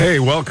Hey,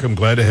 welcome.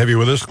 Glad to have you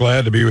with us.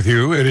 Glad to be with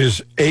you. It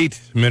is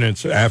 8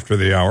 minutes after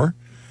the hour,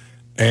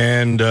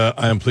 and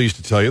I am pleased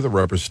to tell you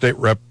the State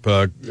Rep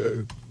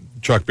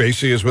Chuck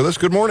Basie is with us.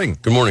 Good morning.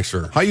 Good morning,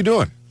 sir. How you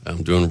doing?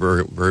 I'm doing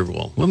very, very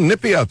well. A little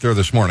nippy out there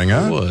this morning,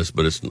 huh? It was,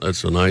 but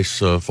it's a nice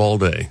fall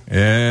day.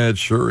 Yeah, it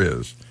sure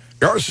is.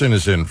 Garson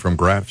is in from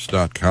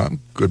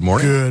Graphs.com. Good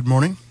morning. Good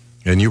morning.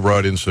 And you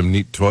brought in some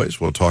neat toys.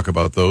 We'll talk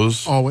about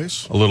those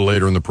always a little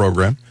later in the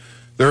program.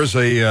 There's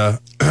a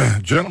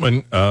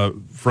gentleman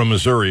from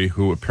Missouri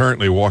who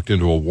apparently walked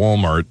into a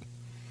Walmart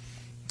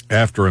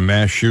after a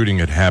mass shooting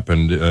had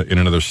happened in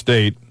another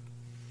state.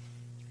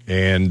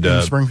 And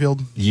in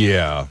Springfield?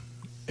 Yeah.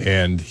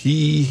 And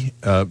he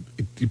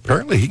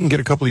apparently he can get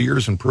a couple of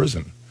years in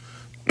prison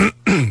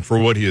for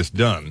what he has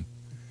done.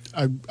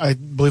 I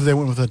believe they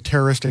went with a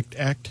terroristic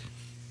act.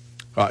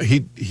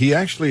 He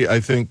actually, I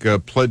think,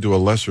 pled to a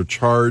lesser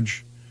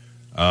charge.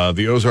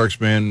 The Ozarks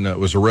man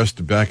was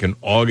arrested back in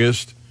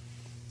August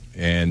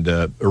and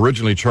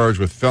originally charged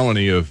with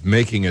felony of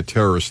making a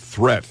terrorist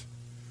threat.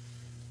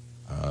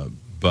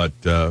 But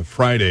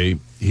Friday,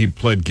 he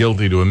pled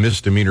guilty to a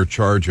misdemeanor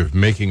charge of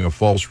making a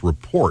false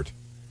report.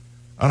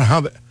 I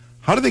don't know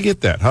how did they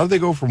get that? How did they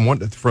go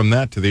from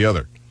that to the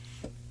other?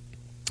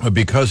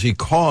 Because he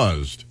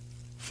caused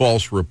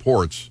false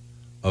reports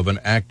of an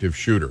active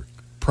shooter.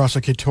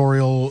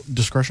 Prosecutorial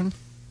discretion?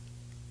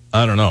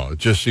 I don't know. It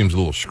just seems a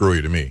little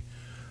screwy to me.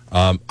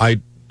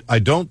 I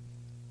don't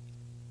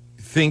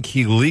think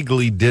he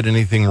legally did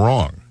anything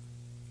wrong.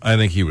 I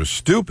think he was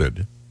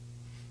stupid,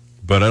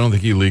 but I don't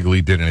think he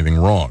legally did anything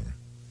wrong.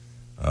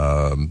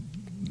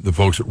 The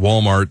folks at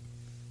Walmart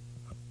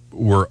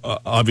were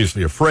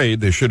obviously afraid.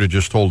 They should have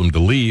just told him to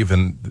leave,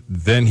 and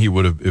then he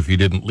would have, if he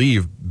didn't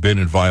leave, been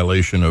in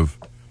violation of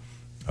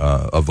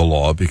the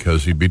law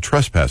because he'd be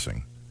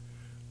trespassing.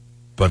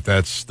 But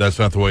that's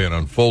not the way it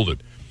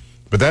unfolded.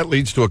 But that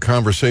leads to a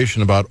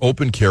conversation about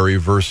open carry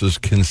versus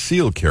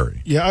concealed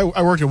carry. Yeah,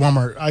 I worked at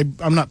Walmart.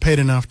 I'm not paid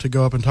enough to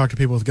go up and talk to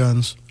people with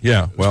guns.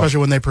 Yeah, well, especially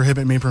when they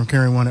prohibit me from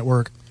carrying one at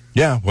work.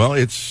 Yeah, well,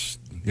 it's,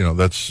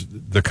 that's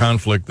the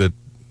conflict that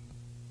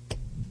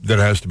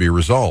has to be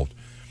resolved.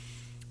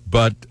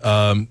 But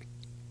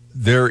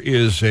there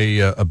is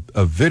a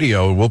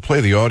video. We'll play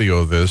the audio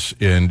of this,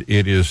 and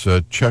it is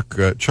Chuck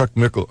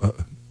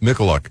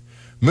Mikulek,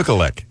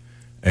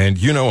 and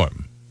you know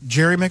him.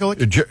 Jerry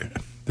Mikulek?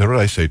 What did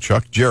I say,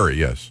 Chuck? Jerry,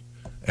 yes.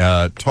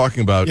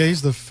 Talking about... Yeah,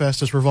 he's the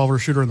fastest revolver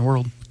shooter in the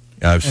world.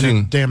 I've seen...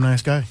 a damn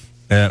nice guy.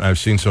 And I've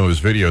seen some of his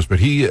videos, but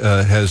he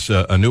has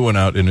a new one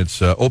out, and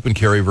it's open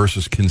carry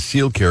versus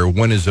concealed carry.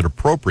 When is it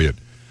appropriate?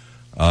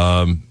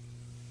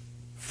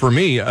 For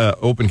me,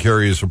 open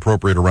carry is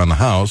appropriate around the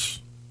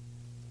house,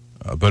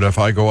 but if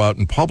I go out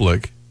in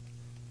public,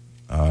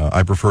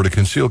 I prefer to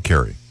conceal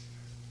carry.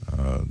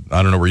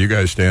 I don't know where you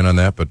guys stand on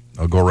that, but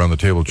I'll go around the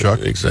table. Chuck?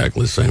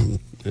 Exactly the same.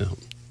 Yeah.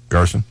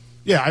 Garson?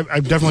 Yeah, I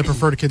definitely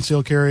prefer to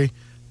conceal carry,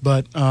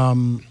 but,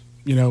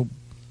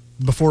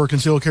 before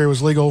concealed carry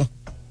was legal,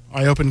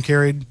 I open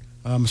carried,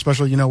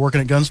 especially, working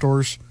at gun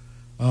stores.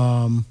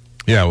 Yeah,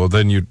 well,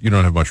 then you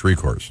don't have much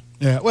recourse.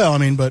 Yeah, well,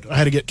 but I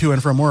had to get to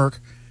and from work,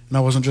 and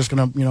I wasn't just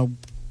going to,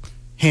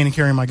 hand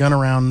carry my gun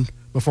around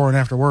before and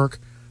after work,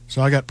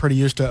 so I got pretty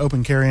used to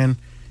open carrying,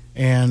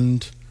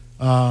 and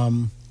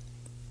I'd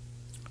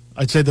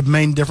say the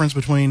main difference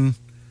between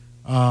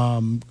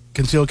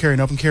concealed carry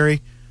and open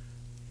carry,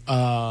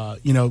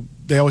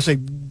 they always say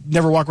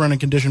never walk around in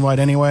condition white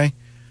anyway.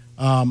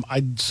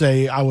 I'd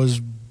say I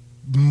was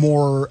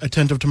more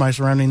attentive to my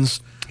surroundings.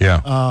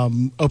 Yeah.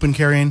 Open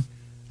carrying,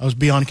 I was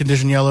beyond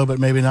condition yellow, but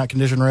maybe not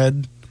condition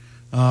red.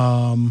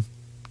 Because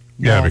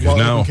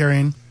now open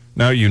carrying.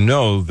 Now you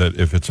know that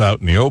if it's out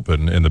in the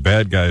open and the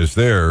bad guy is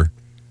there,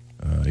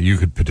 you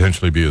could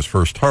potentially be his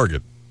first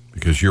target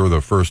because you're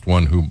the first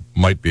one who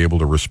might be able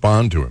to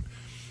respond to him.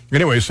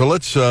 Anyway, so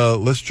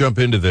let's jump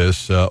into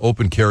this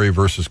open carry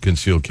versus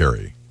concealed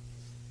carry.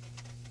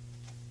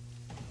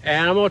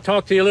 And I'm going to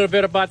talk to you a little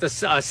bit about the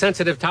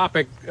sensitive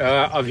topic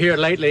of here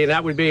lately, and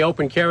that would be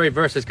open carry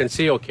versus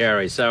concealed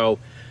carry. So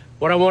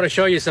what I want to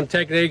show you some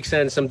techniques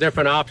and some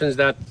different options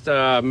that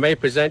may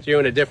present you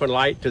in a different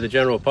light to the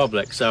general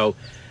public. So,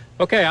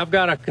 okay, I've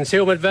got a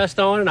concealment vest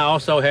on, and I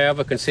also have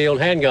a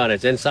concealed handgun.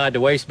 It's inside the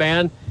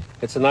waistband.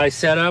 It's a nice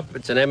setup.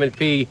 It's an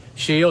M&P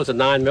Shield. It's a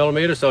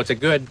 9mm, so it's a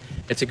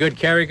good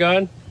carry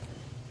gun.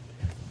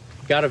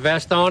 Got a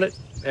vest on it.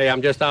 Hey,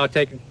 I'm just out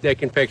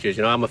taking pictures.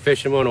 I'm a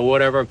fisherman or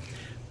whatever.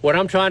 What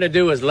I'm trying to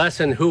do is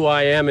lessen who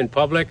I am in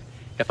public.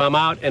 If I'm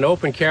out in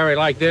open carry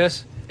like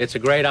this, it's a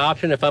great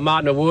option. If I'm out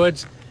in the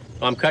woods,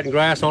 I'm cutting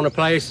grass on a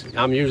place,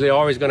 I'm usually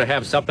always going to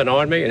have something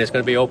on me, and it's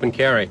going to be open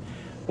carry.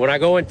 When I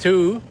go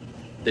into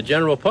the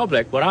general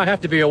public, what I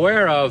have to be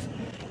aware of,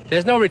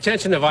 there's no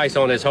retention device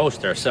on this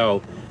holster,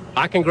 so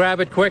I can grab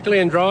it quickly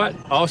and draw it.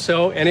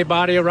 Also,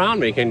 anybody around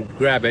me can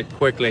grab it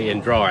quickly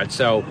and draw it.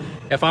 So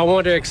if I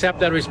want to accept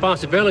that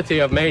responsibility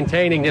of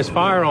maintaining this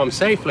firearm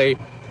safely,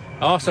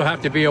 I also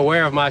have to be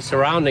aware of my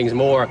surroundings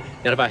more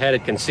than if I had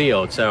it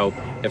concealed. So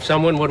if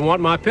someone would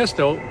want my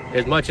pistol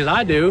as much as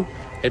I do,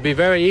 it'd be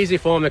very easy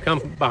for them to come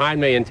behind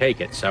me and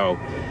take it. So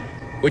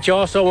What you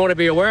also want to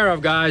be aware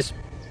of, guys,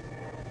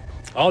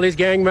 all these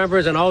gang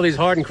members and all these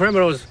hardened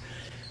criminals,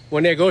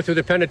 when they go through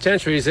the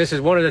penitentiaries, this is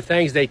one of the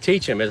things they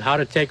teach them, is how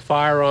to take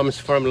firearms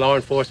from law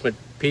enforcement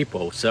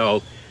people.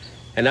 So,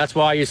 and that's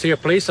why you see a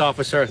police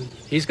officer,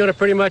 he's going to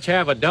pretty much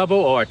have a double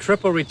or a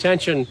triple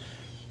retention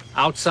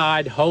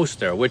outside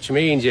holster, which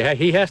means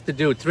he has to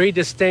do 3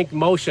 distinct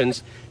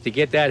motions to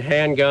get that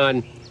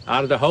handgun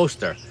out of the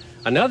holster.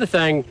 Another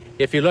thing,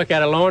 if you look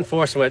at a law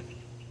enforcement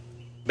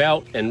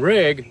belt and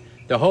rig,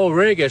 the whole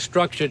rig is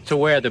structured to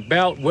where the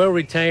belt will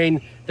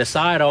retain the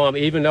sidearm,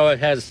 even though it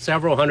has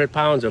several hundred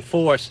pounds of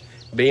force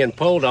being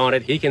pulled on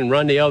it. He can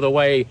run the other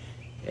way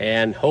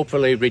and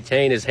hopefully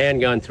retain his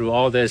handgun through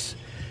all this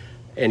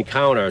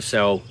encounter.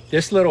 So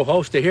this little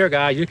holster here,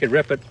 guys, you can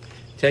rip it,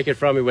 take it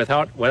from me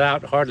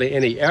without hardly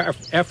any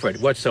effort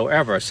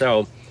whatsoever.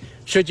 So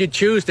should you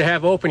choose to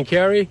have open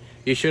carry,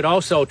 you should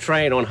also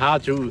train on how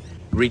to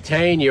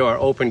retain your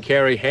open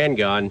carry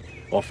handgun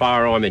or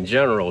firearm in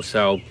general.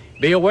 So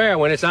be aware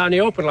when it's out in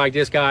the open like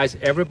this, guys,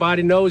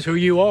 everybody knows who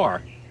you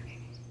are.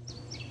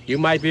 You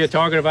might be a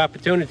target of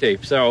opportunity.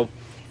 So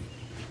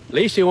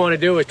least you want to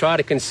do is try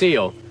to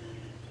conceal.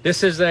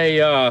 This is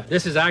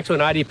actually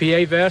an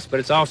IDPA vest, but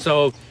it's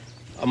also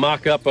a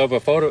mock-up of a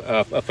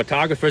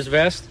photographer's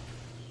vest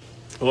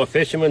or a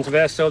fisherman's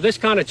vest. So this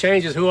kind of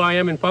changes who I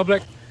am in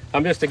public.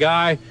 I'm just a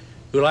guy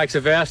who likes a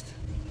vest.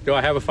 Do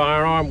I have a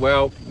firearm?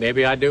 Well,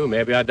 maybe I do,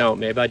 maybe I don't.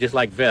 Maybe I just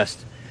like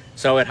vests.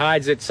 So it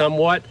hides it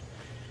somewhat.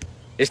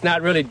 It's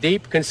not really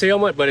deep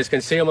concealment, but it's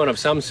concealment of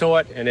some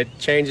sort, and it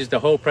changes the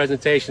whole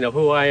presentation of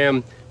who I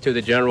am to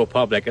the general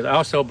public. It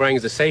also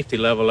brings the safety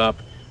level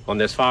up on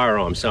this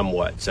firearm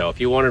somewhat. So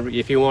if you want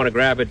to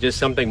grab it, just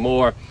something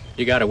more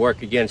you got to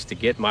work against to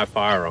get my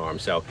firearm.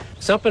 So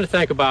something to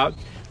think about.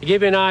 To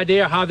give you an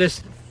idea how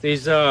these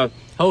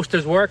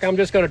holsters work, I'm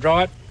just going to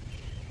draw it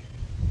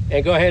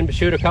and go ahead and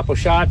shoot a couple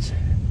shots.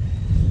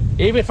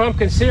 Even from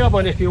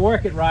concealment, if you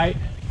work it right,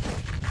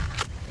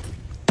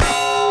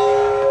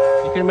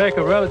 you can make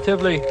a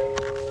relatively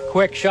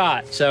quick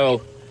shot.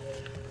 So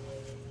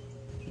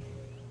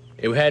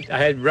I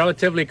had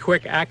relatively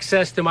quick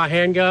access to my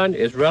handgun.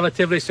 It's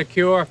relatively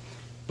secure,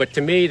 but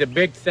to me, the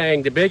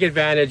big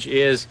advantage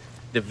is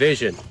the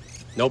vision.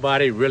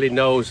 Nobody really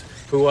knows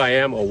who I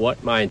am or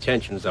what my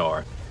intentions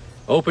are.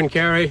 Open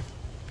carry,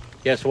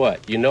 guess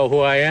what? You know who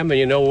I am and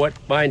you know what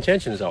my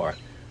intentions are.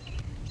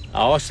 I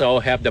also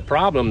have the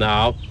problem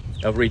now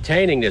of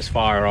retaining this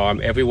firearm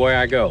everywhere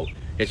I go.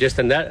 It's just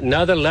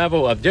another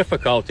level of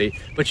difficulty.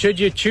 But should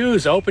you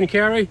choose open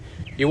carry,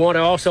 you want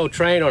to also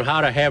train on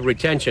how to have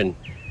retention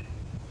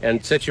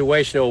and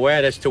situational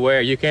awareness to where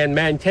you can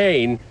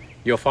maintain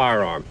your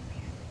firearm.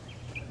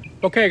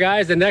 Okay,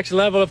 guys, the next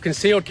level of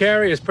concealed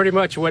carry is pretty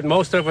much what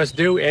most of us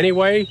do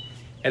anyway,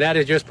 and that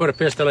is just put a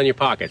pistol in your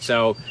pocket.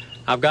 So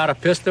I've got a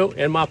pistol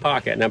in my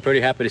pocket, and I'm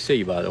pretty happy to see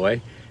you, by the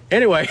way.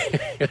 Anyway,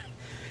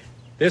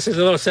 this is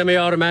a little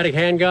semi-automatic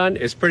handgun.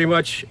 It's pretty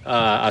much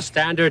a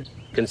standard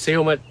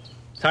concealment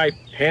type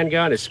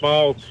handgun. It's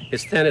small,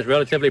 it's thin, it's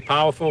relatively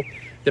powerful.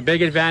 The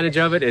big advantage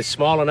of it is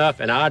small enough,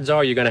 and odds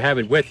are you're going to have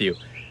it with you.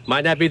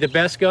 Might not be the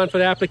best gun for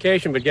the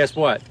application, but guess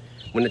what?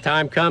 When the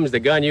time comes, the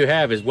gun you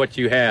have is what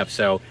you have.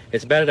 So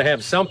it's better to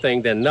have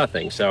something than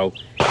nothing. So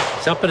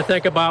something to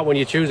think about when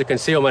you choose a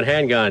concealment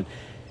handgun.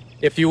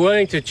 If you're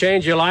willing to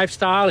change your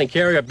lifestyle and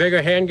carry a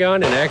bigger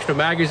handgun and an extra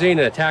magazine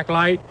and a tack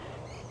light,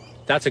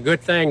 that's a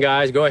good thing,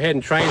 guys. Go ahead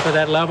and train for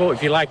that level.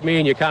 If you're like me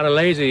and you're kind of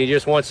lazy, you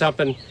just want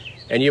something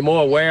and you're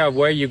more aware of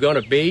where you're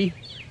going to be,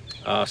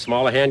 a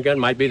smaller handgun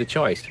might be the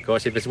choice. Of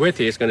course, if it's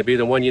with you, it's going to be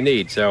the one you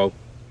need. So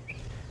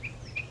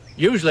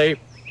usually,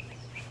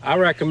 I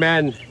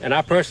recommend, and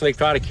I personally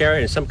try to carry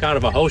it in some kind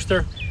of a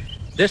holster.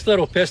 This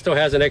little pistol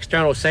has an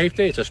external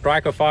safety. It's a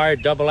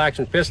striker-fired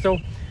double-action pistol,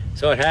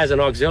 so it has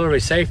an auxiliary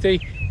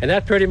safety, and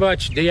that pretty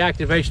much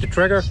deactivates the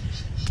trigger.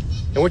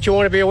 And what you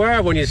want to be aware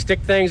of when you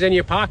stick things in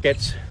your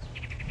pockets,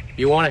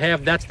 you want to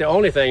have, that's the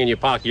only thing in your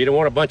pocket. You don't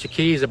want a bunch of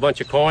keys, a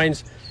bunch of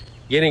coins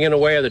getting in the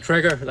way of the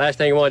trigger. Last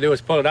thing you want to do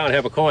is pull it out and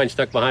have a coin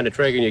stuck behind the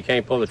trigger and you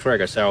can't pull the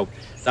trigger. So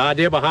the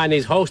idea behind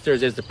these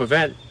holsters is to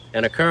prevent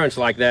an occurrence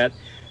like that.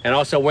 And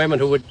also women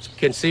who would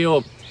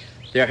conceal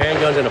their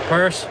handguns in a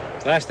purse.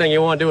 Last thing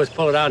you want to do is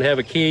pull it out and have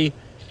a key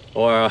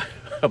or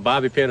a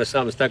bobby pin or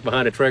something stuck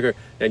behind the trigger,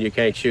 then you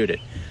can't shoot it.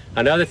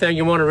 Another thing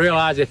you want to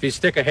realize, if you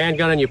stick a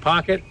handgun in your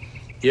pocket,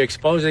 you're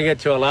exposing it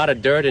to a lot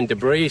of dirt and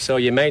debris, so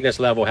your maintenance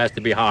level has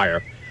to be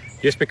higher.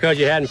 Just because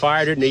you hadn't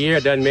fired it in a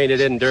year doesn't mean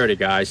it isn't dirty,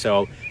 guys.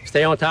 So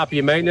stay on top of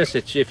your maintenance.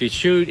 If you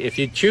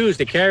choose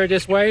to carry it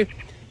this way,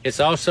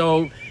 it's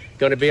also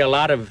going to be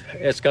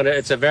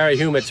it's a very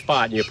humid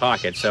spot in your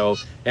pocket. So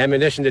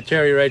ammunition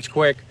deteriorates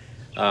quick.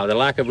 The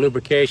lack of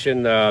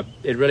lubrication,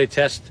 it really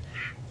tests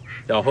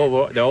the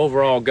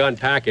overall gun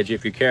package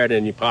if you carry it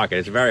in your pocket.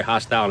 It's a very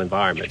hostile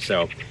environment.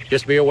 So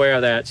just be aware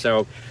of that.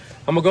 So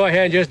I'm gonna go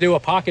ahead and just do a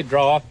pocket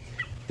draw.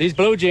 These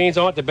blue jeans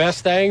aren't the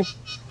best thing,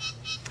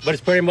 but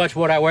it's pretty much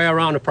what I wear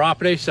around the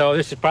property. So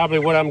this is probably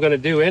what I'm gonna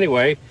do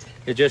anyway,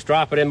 is just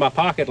drop it in my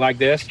pocket like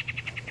this.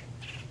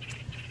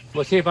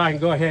 We'll see if I can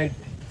go ahead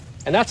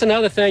And that's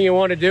another thing you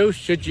want to do,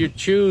 should you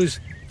choose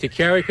to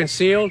carry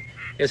concealed,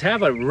 is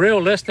have a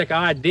realistic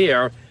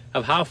idea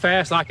of how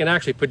fast I can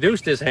actually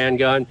produce this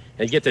handgun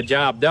and get the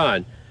job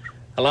done.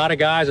 A lot of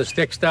guys will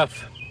stick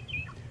stuff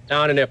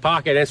down in their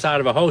pocket inside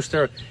of a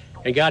holster,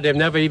 and God, they've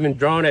never even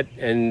drawn it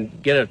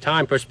and get a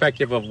time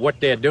perspective of what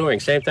they're doing.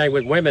 Same thing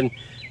with women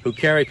who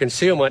carry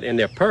concealment in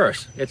their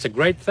purse. It's a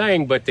great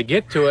thing, but to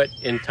get to it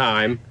in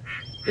time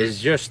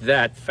is just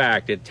that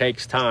fact. It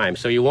takes time.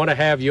 So you want to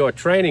have your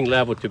training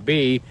level to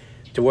be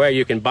to where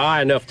you can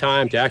buy enough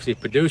time to actually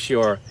produce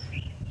your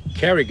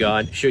carry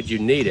gun should you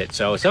need it.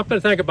 So something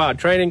to think about.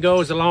 Training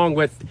goes along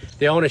with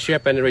the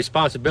ownership and the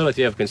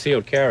responsibility of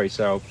concealed carry.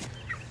 So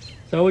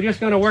we're just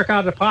going to work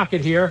out the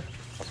pocket here.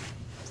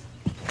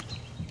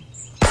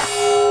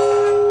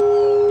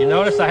 You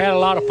notice I had a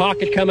lot of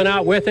pocket coming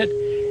out with it,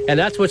 and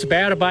that's what's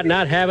bad about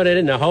not having it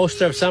in a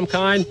holster of some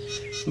kind.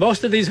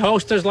 Most of these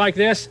holsters like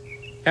this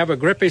have a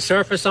grippy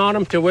surface on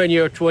them to when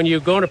you're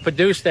going to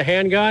produce the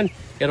handgun,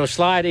 it'll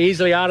slide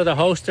easily out of the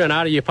holster and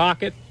out of your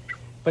pocket.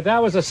 But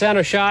that was a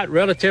center shot,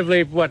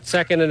 relatively,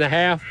 second and a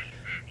half.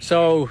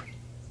 So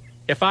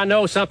if I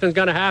know something's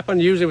going to happen,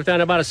 usually within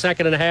about a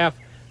second and a half,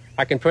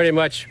 I can pretty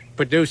much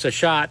produce a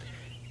shot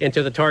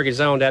into the target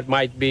zone that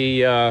might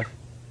be of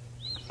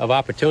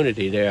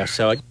opportunity there.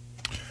 So,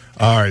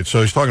 all right,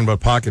 so he's talking about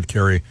pocket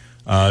carry.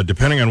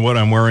 Depending on what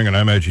I'm wearing, and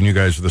I imagine you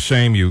guys are the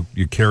same, you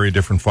carry a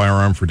different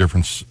firearm for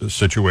different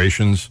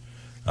situations.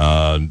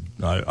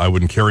 I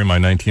wouldn't carry my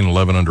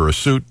 1911 under a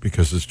suit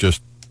because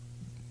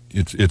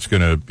it's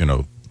going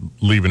to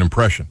leave an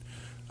impression.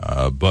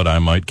 But I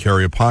might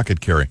carry a pocket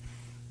carry,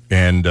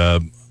 and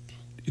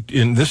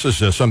this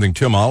is something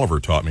Tim Oliver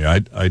taught me.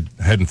 I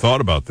hadn't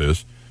thought about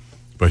this,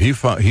 but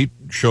he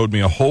showed me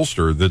a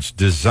holster that's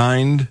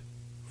designed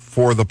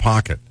for the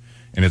pocket.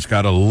 And it's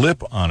got a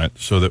lip on it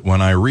so that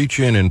when I reach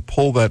in and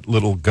pull that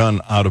little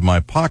gun out of my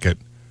pocket,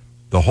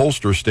 the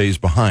holster stays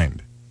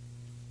behind.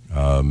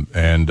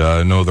 And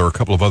I know there are a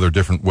couple of other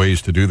different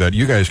ways to do that.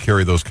 You guys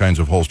carry those kinds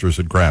of holsters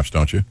at Graf's,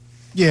 don't you?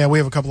 Yeah, we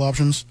have a couple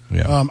options.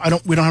 Yeah.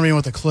 We don't have any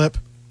with a clip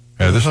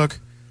or the hook.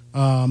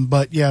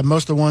 But yeah,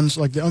 most of the ones,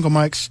 like the Uncle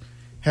Mike's,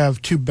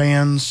 have two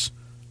bands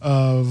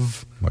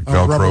of like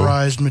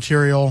rubberized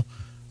material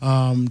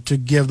to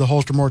give the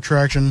holster more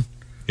traction.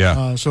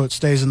 Yeah. So it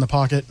stays in the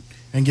pocket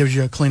and gives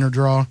you a cleaner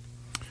draw.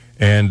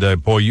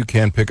 And, boy, you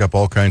can pick up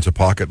all kinds of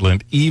pocket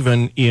lint,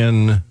 even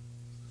in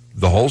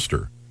the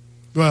holster.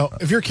 Well,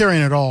 if you're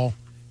carrying it all,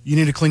 you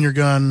need to clean your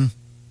gun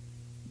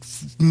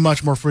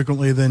much more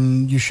frequently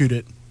than you shoot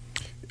it.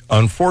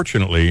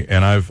 Unfortunately,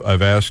 and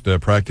I've asked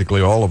practically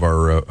all of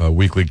our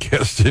weekly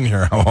guests in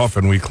here how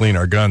often we clean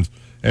our guns,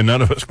 and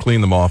none of us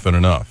clean them often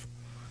enough.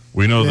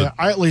 We know that...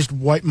 I at least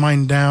wipe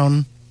mine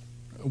down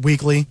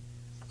weekly,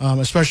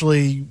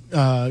 especially...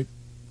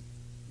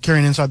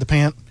 carrying inside the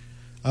pant,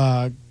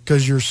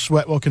 because your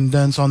sweat will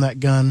condense on that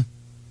gun,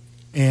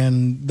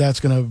 and that's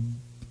going to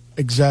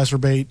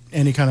exacerbate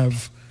any kind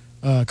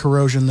of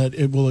corrosion that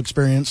it will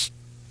experience.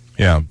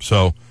 Yeah,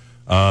 so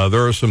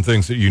there are some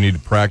things that you need to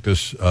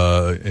practice,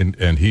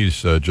 and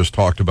he's just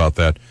talked about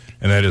that,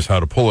 and that is how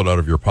to pull it out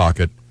of your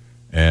pocket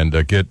and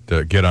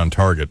get on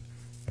target.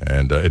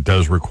 And it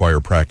does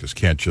require practice.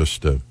 Can't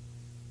just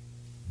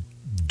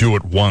do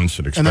it once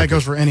and expect. And that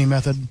goes for any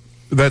method.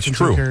 That's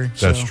true. Carry,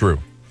 That's true.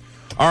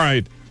 All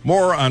right,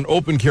 more on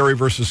open carry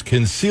versus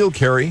concealed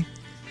carry.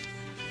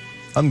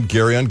 I'm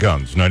Gary on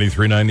Guns,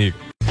 93.9 The Eagle.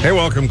 Hey,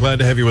 welcome. Glad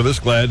to have you with us.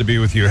 Glad to be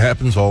with you. It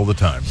happens all the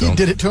time. He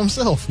did it to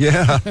himself.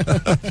 Yeah.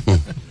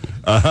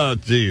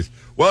 Geez.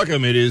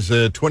 Welcome. It is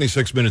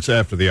 26 minutes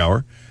after the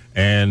hour,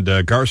 and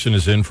Garson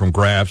is in from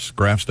Graf's,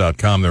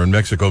 Grafs.com. They're in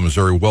Mexico,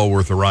 Missouri. Well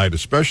worth a ride,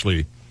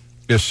 especially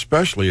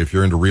if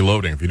you're into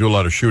reloading. If you do a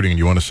lot of shooting and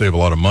you want to save a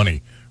lot of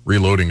money,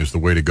 reloading is the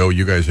way to go.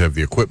 You guys have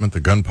the equipment, the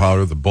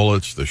gunpowder, the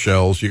bullets, the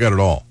shells. You got it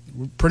all.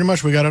 Pretty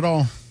much we got it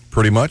all.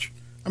 Pretty much?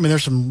 I mean,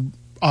 there's some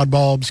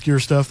oddball, obscure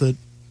stuff that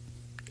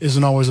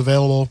isn't always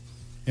available.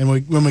 And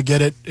when we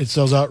get it, it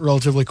sells out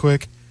relatively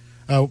quick.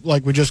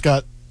 Like we just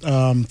got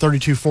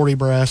 3240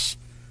 brass,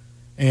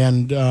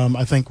 and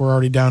I think we're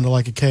already down to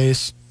like a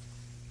case.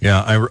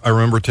 Yeah, I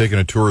remember taking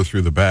a tour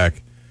through the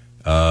back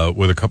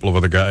with a couple of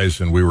other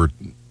guys, and we were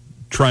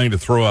trying to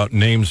throw out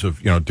names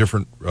of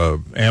different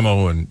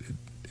ammo and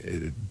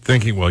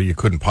thinking, well, you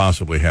couldn't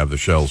possibly have the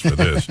shells for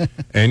this.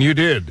 And you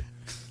did.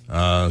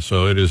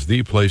 So it is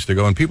the place to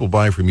go. And people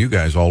buy from you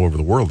guys all over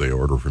the world. They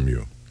order from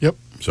you. Yep.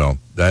 So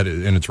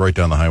and it's right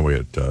down the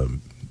highway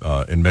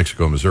in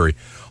Mexico, Missouri.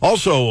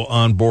 Also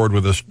on board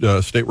with us,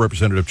 State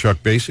Representative Chuck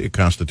Basey, a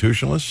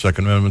constitutionalist,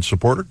 Second Amendment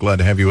supporter. Glad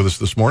to have you with us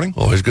this morning.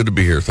 Always good to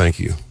be here. Thank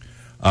you.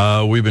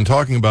 We've been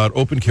talking about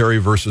open carry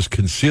versus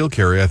concealed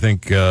carry. I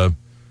think...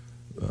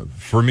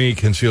 for me,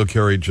 concealed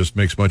carry just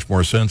makes much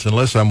more sense.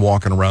 Unless I'm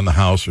walking around the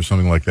house or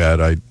something like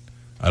that, I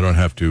don't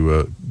have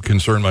to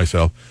concern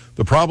myself.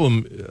 The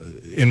problem,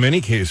 in many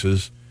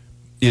cases,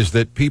 is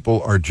that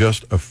people are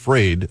just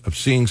afraid of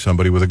seeing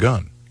somebody with a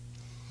gun.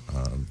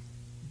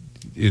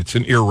 It's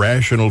an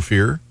irrational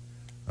fear.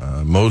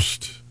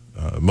 Most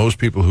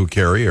people who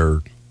carry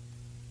are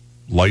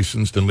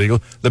licensed and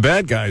legal. The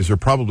bad guys are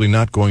probably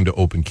not going to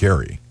open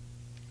carry.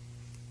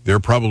 They're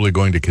probably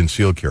going to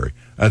conceal carry.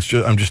 I'm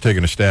just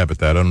taking a stab at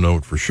that. I don't know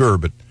it for sure,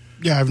 but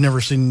Yeah, I've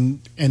never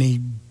seen any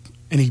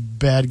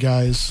bad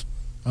guys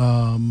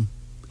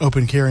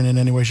open carrying in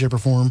any way, shape, or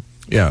form.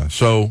 yeah.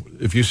 So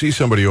if you see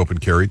somebody open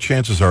carry,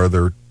 chances are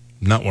they're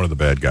not one of the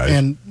bad guys.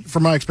 And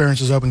from my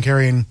experiences open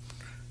carrying,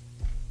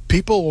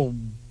 people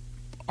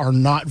are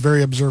not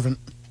very observant.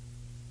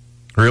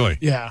 Really?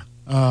 Yeah.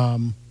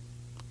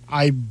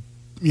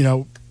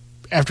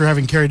 After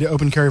having carried to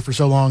open carry for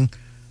so long,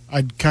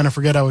 I'd kind of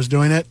forget I was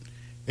doing it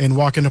and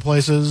walk into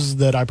places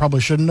that I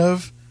probably shouldn't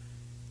have.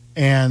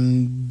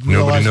 And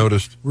Nobody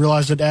noticed.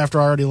 Realized it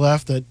after I already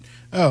left that,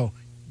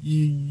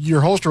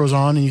 your holster was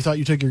on and you thought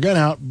you took your gun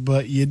out,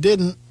 but you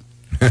didn't.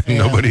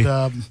 Nobody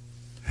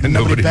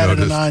Nobody batted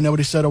noticed. an eye.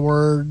 Nobody said a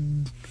word.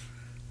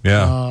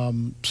 Yeah.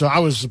 So I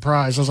was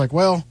surprised. I was like,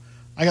 well,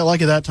 I got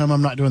lucky that time.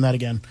 I'm not doing that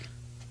again.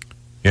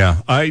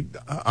 Yeah,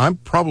 I'm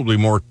probably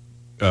more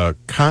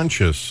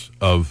conscious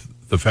of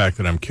the fact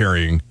that I'm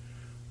carrying,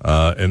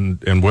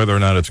 and whether or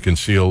not it's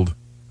concealed.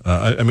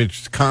 I mean,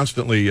 it's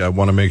constantly I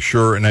want to make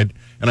sure, and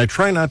I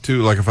try not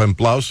to, like if I'm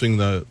blousing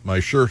my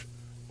shirt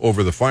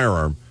over the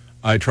firearm,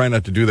 I try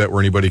not to do that where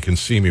anybody can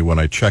see me when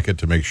I check it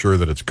to make sure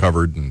that it's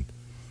covered, and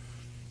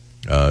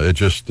it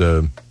just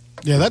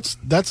Yeah,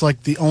 that's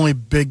like the only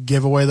big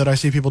giveaway that I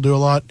see people do a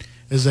lot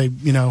is they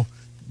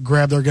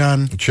grab their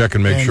gun, check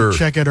and make sure,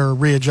 check it or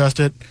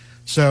readjust it.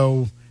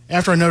 So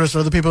after I notice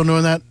other people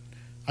doing that,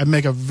 I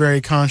make a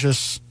very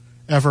conscious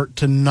effort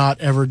to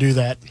not ever do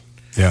that.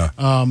 Yeah.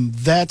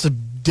 That's a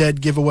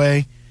dead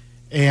giveaway,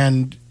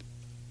 and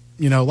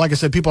like I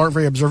said, people aren't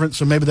very observant,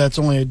 so maybe that's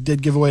only a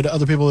dead giveaway to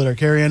other people that are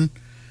carrying.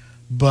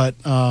 But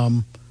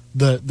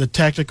the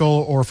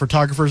tactical or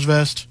photographer's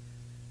vest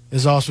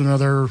is also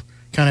another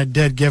kind of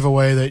dead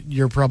giveaway that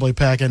you're probably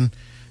packing.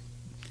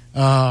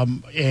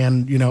 And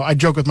I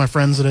joke with my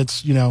friends that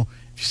it's if you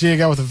see a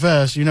guy with a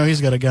vest,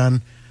 he's got a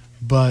gun.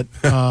 But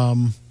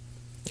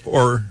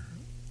or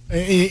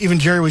even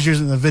Jerry was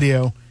using the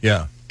video.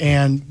 Yeah.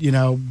 And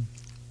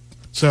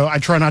so I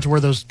try not to wear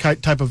those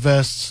type of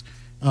vests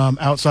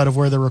outside of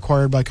where they're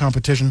required by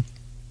competition.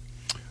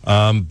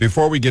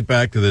 Before we get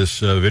back to this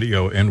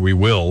video, and we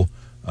will,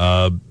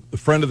 a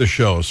friend of the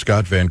show,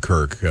 Scott Van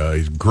Kirk,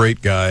 he's a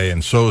great guy,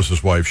 and so is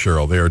his wife,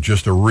 Cheryl. They are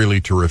just a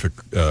really terrific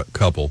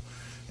couple.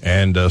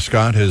 And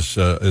Scott is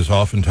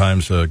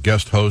oftentimes a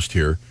guest host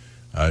here.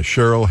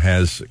 Cheryl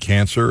has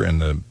cancer,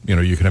 and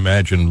you can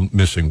imagine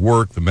missing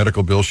work, the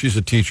medical bill. She's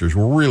a teacher. She's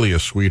really a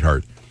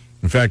sweetheart.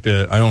 In fact,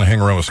 I only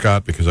hang around with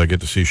Scott because I get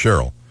to see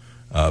Cheryl.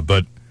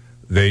 But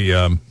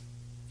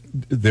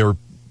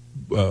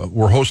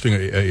we're hosting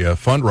a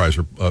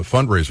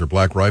fundraiser.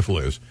 Black Rifle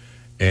is,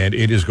 and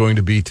it is going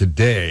to be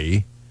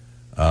today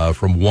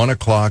from 1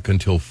 o'clock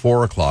until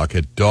 4 o'clock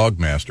at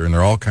Dogmaster, and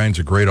there are all kinds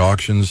of great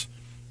auctions,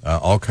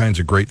 all kinds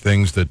of great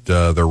things that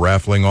they're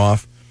raffling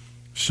off.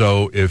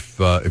 So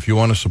if you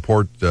want to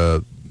support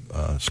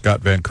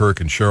Scott Van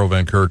Kirk and Cheryl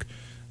Van Kirk,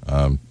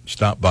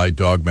 stop by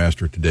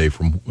Dogmaster today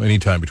from any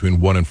time between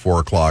 1 and 4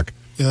 o'clock.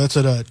 Yeah, that's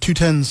at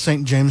 210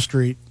 St. James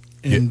Street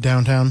in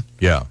downtown.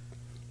 Yeah.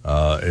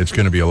 It's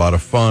going to be a lot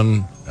of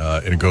fun,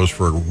 and it goes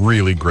for a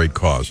really great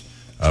cause.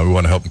 We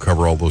want to help them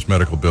cover all those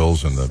medical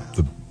bills and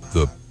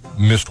the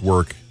missed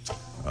work.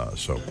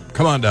 So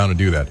come on down and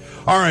do that.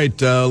 All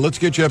right, let's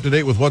get you up to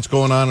date with what's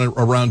going on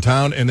around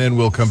town, and then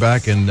we'll come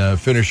back and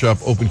finish up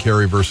open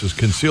carry versus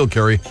concealed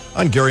carry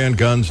on Gary on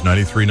Guns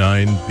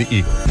 93.9 The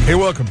Eagle. Hey,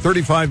 welcome.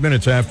 35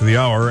 minutes after the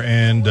hour,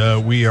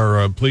 and we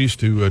are pleased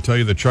to tell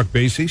you that Chuck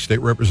Basie, state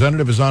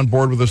representative, is on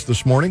board with us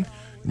this morning.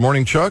 Good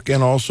morning, Chuck,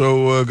 and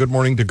also good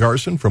morning to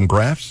Garson from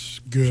Grafs.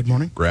 Good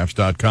morning.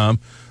 Grafs.com.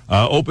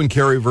 Open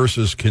carry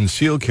versus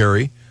concealed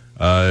carry.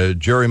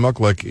 Jerry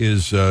Mucklick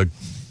is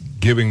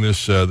giving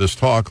this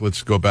talk.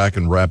 Let's go back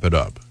and wrap it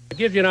up. To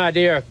give you an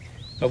idea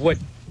of what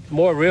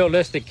more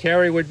realistic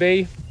carry would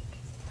be,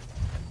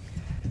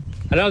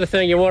 another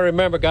thing you want to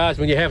remember, guys,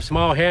 when you have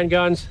small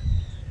handguns,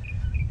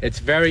 it's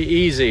very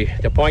easy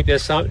to point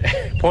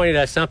it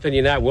at something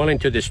you're not willing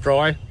to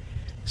destroy.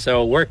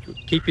 So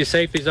keep your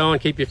safety zone,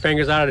 keep your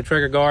fingers out of the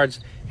trigger guards,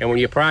 and when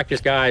you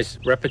practice, guys,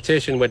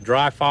 repetition with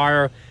dry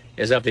fire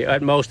is of the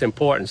utmost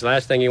importance.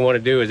 Last thing you want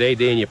to do is AD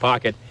in your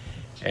pocket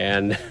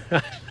and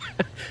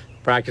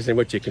practicing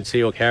with your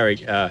concealed carry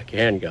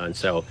handgun.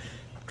 So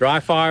dry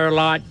fire a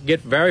lot,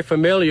 get very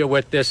familiar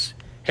with this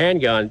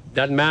handgun.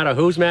 Doesn't matter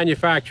whose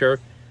manufacturer,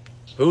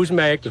 whose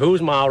make,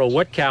 whose model,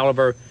 what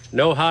caliber,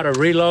 know how to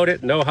reload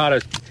it, know how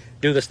to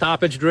do the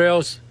stoppage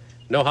drills,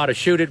 know how to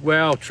shoot it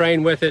well,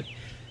 train with it.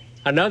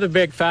 Another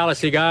big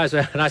fallacy, guys,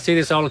 and I see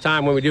this all the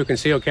time when we do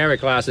concealed carry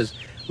classes,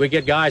 we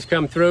get guys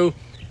come through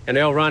and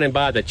they'll run and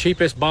buy the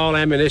cheapest ball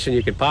ammunition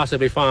you can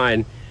possibly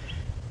find,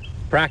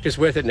 practice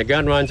with it, and the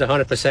gun runs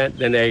 100%,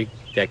 then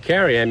their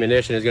carry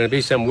ammunition is going to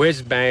be some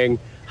whiz-bang,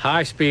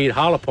 high-speed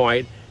hollow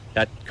point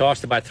that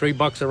costs about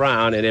 $3 a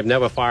round, and they've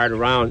never fired a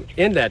round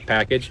in that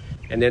package,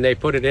 and then they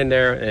put it in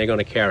there and they're going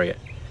to carry it.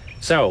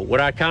 So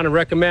what I kind of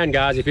recommend,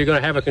 guys, if you're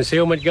going to have a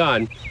concealment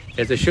gun,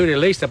 is to shoot at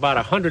least about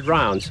 100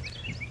 rounds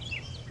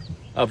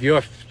of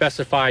your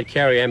specified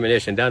carry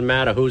ammunition. Doesn't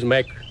matter whose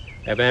make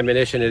of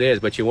ammunition it is,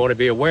 but you want to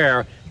be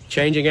aware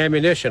changing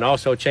ammunition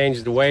also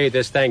changes the way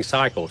this thing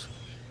cycles.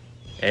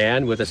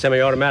 And with a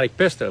semi-automatic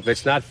pistol, if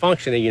it's not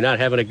functioning, you're not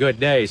having a good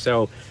day.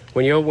 So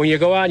when you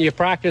go out and you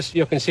practice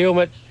your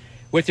concealment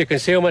with your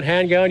concealment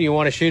handgun, you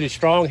want to shoot it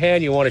strong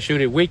hand, you want to shoot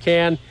it weak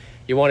hand,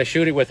 you want to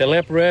shoot it with a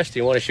limp wrist,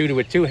 you want to shoot it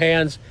with two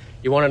hands.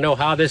 You want to know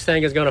how this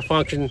thing is going to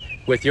function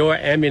with your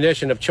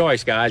ammunition of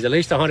choice, guys. At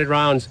least 100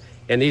 rounds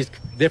in these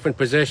different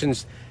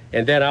positions,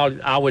 and then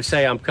I would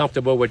say I'm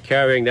comfortable with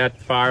carrying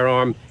that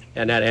firearm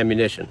and that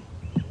ammunition.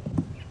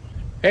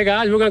 Hey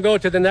guys, we're going to go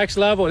to the next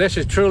level. This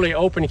is truly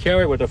open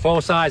carry with a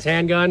full-size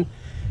handgun.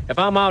 If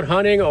I'm out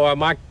hunting or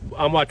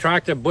on my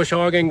tractor bush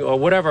hogging or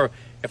whatever,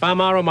 if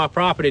I'm out on my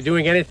property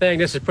doing anything,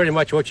 this is pretty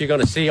much what you're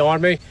going to see on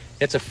me.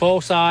 It's a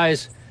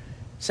full-size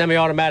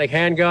semi-automatic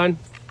handgun.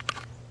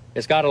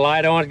 It's got a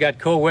light on, it's got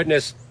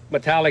co-witness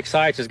metallic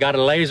sights, it's got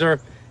a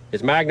laser,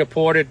 it's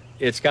magna-ported,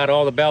 it's got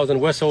all the bells and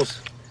whistles,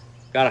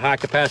 got a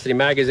high-capacity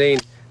magazine.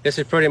 This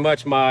is pretty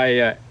much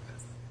my,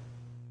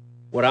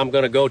 what I'm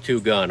going to go-to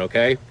gun,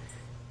 okay?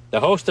 The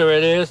holster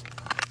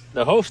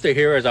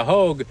here is a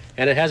Hogue,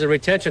 and it has a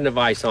retention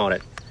device on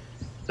it.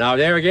 Now,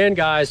 there again,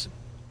 guys,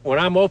 when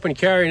I'm open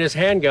carrying this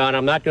handgun,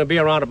 I'm not going to be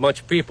around a bunch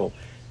of people.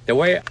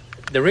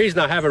 The reason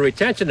I have a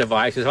retention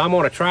device is if I'm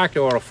on a tractor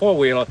or a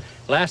four-wheeler,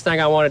 last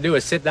thing I want to do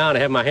is sit down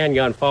and have my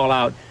handgun fall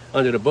out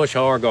under the bush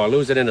hog or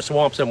lose it in the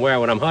swamp somewhere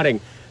when I'm hunting.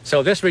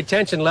 So this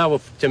retention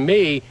level, to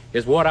me,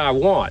 is what I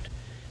want.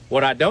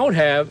 What I don't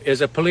have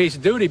is a police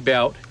duty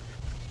belt.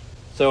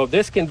 So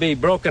this can be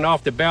broken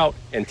off the belt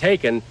and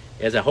taken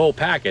as a whole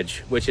package,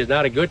 which is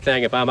not a good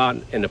thing if I'm out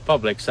in the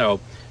public. So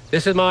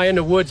this is my in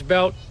the woods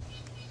belt,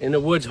 in the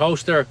woods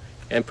holster,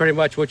 and pretty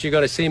much what you're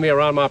going to see me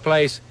around my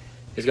place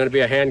is going to be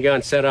a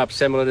handgun set up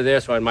similar to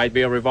this, or it might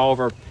be a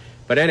revolver.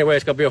 But anyway,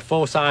 it's going to be a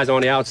full size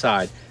on the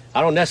outside.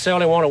 I don't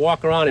necessarily want to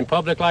walk around in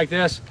public like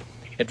this.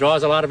 It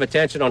draws a lot of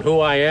attention on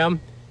who I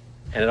am,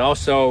 and it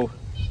also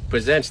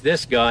presents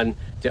this gun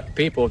to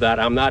people that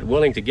I'm not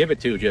willing to give it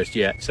to just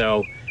yet.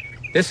 So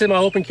this is my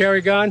open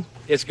carry gun.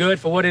 It's good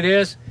for what it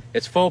is.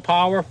 It's full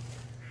power.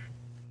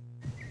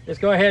 Let's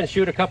go ahead and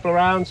shoot a couple of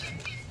rounds.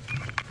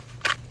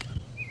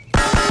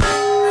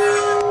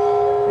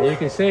 And you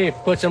can see it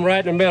puts them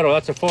right in the middle.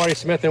 That's a 40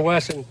 Smith &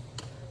 Wesson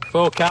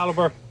full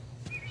caliber.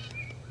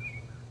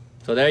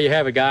 So there you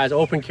have it, guys.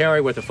 Open carry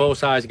with a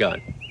full-size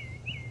gun.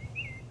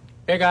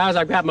 Hey, guys,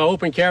 I've got my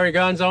open carry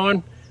guns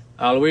on.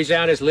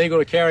 Louisiana is legal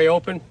to carry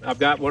open. I've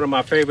got one of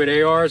my favorite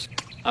ARs.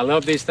 I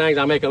love these things.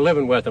 I make a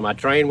living with them. I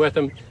train with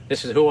them.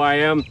 This is who I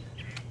am.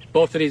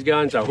 Both of these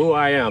guns are who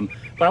I am.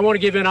 But I want to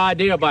give you an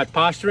idea about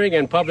posturing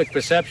and public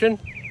perception,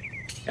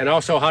 and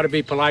also how to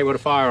be polite with a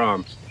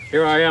firearm.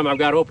 Here I am. I've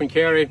got open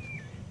carry.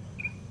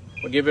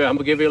 I'm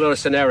gonna give you a little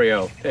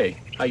scenario. Hey,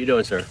 how you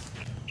doing, sir?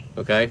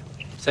 Okay,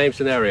 same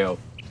scenario.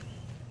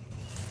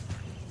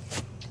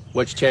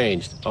 What's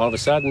changed? All of a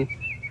sudden,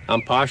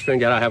 I'm posturing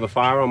that I have a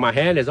firearm. My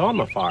hand is on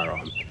my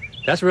firearm.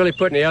 That's really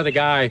putting the other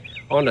guy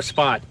on the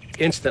spot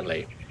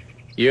instantly.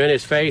 You're in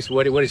his face.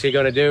 What is he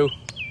going to do?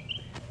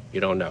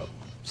 You don't know.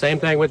 Same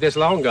thing with this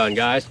long gun,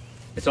 guys.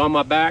 It's on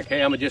my back.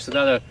 Hey, I'm just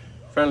another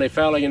friendly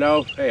fella, you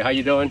know. Hey, how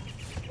you doing?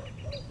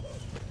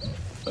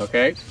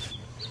 Okay.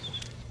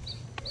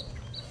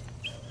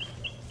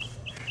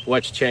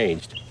 What's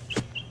changed?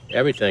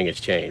 Everything has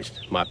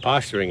changed. My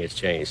posturing has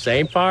changed.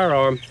 Same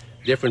firearm,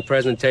 different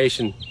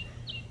presentation.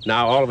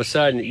 Now all of a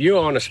sudden you're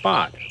on the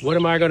spot. What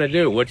am I going to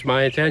do? What's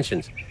my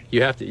intentions?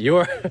 You have to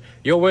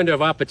your window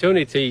of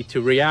opportunity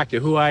to react to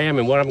who I am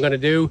and what I'm going to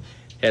do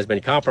has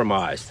been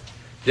compromised.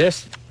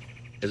 This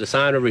is a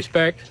sign of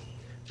respect.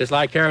 Just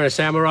like carrying a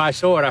samurai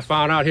sword, I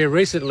found out here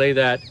recently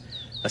that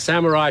a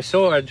samurai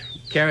sword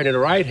carried in the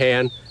right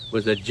hand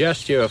was a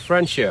gesture of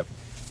friendship.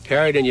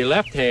 Carried in your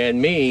left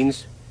hand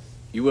means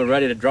you were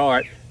ready to draw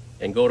it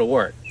and go to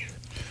work.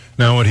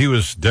 Now, what he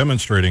was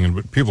demonstrating, and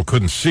what people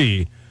couldn't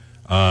see,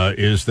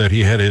 is that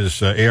he had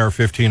his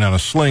AR-15 on a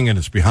sling, and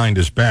it's behind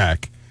his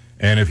back.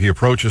 And if he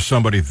approaches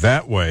somebody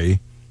that way,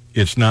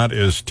 it's not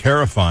as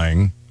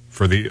terrifying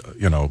for the,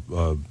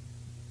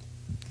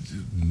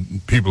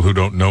 people who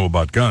don't know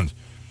about guns.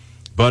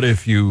 But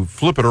if you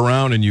flip it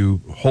around and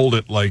you hold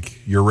it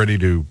like you're ready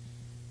to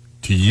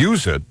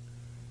use it,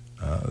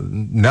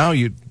 now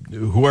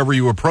whoever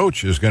you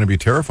approach is going to be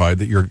terrified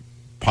that you're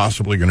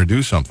possibly going to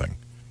do something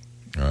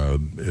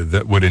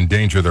that would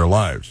endanger their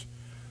lives.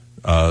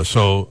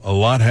 So a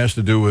lot has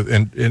to do with,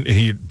 and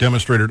he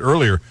demonstrated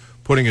earlier,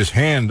 putting his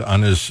hand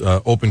on his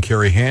open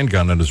carry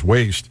handgun at his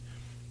waist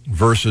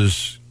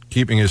versus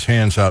keeping his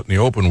hands out in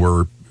the open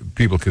where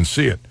people can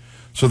see it.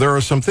 So there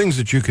are some things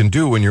that you can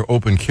do when you're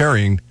open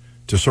carrying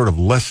to sort of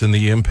lessen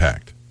the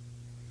impact.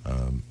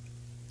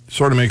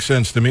 Sort of makes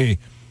sense to me.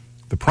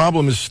 The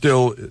problem is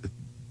still,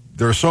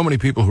 there are so many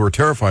people who are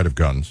terrified of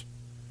guns,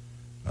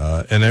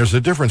 and there's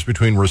a difference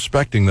between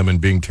respecting them and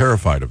being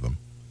terrified of them,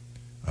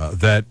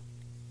 that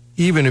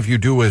even if you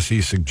do as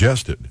he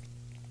suggested,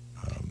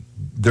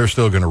 they're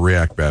still going to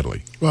react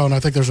badly. Well, and I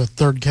think there's a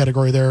third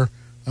category there.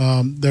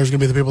 There's going to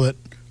be the people that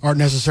aren't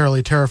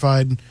necessarily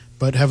terrified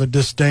but have a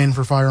disdain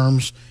for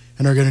firearms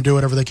and are going to do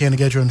whatever they can to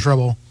get you in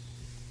trouble.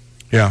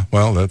 Yeah,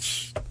 well,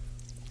 that's...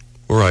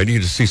 Right. You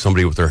just see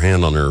somebody with their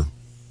hand on their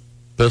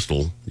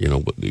pistol, you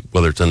know,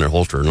 whether it's in their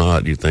holster or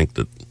not, you think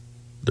that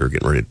they're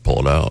getting ready to pull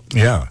it out.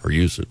 Yeah. Or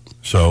use it.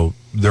 So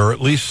there are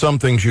at least some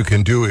things you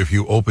can do if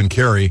you open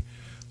carry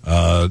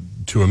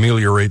to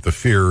ameliorate the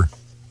fear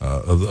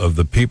of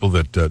the people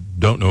that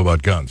don't know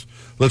about guns.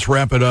 Let's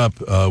wrap it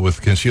up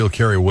with concealed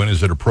carry. When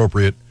is it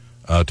appropriate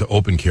to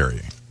open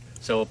carry?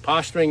 So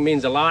posturing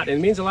means a lot, and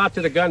it means a lot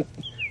to the gun,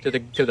 to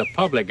the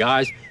public,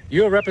 guys.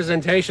 You're a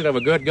representation of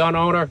a good gun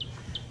owner.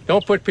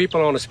 Don't put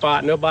people on the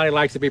spot. Nobody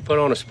likes to be put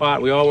on the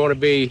spot. We all want to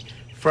be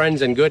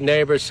friends and good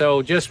neighbors.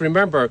 So just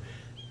remember,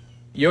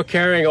 your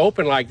carrying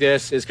open like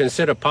this is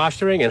considered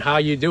posturing, and how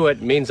you do it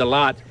means a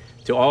lot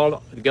to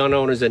all gun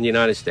owners in the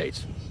United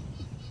States.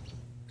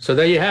 So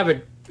there you have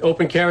it,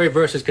 open carry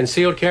versus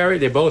concealed carry.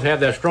 They both have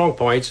their strong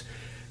points.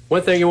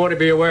 One thing you want to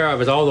be aware of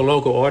is all the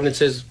local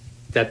ordinances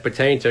that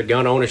pertain to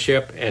gun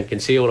ownership and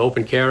concealed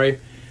open carry.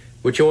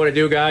 What you want to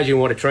do, guys, you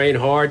want to train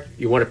hard.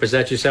 You want to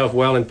present yourself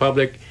well in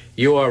public.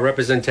 You are a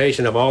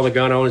representation of all the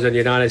gun owners in the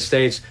United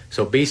States,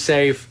 so be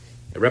safe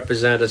and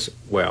represent us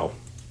well.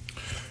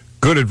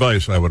 Good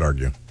advice, I would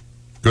argue.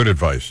 Good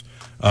advice.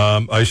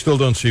 I still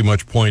don't see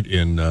much point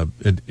in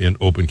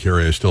open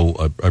carry.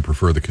 I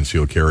prefer the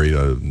concealed carry.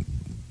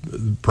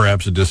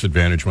 Perhaps a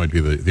disadvantage might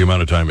be the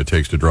amount of time it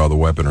takes to draw the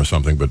weapon or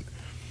something, but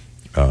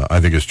I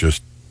think it's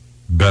just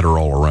better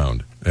all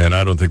around. And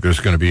I don't think there's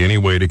going to be any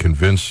way to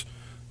convince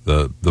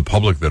the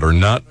public that are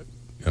not,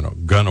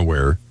 gun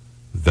aware,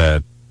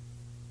 that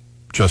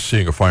just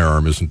seeing a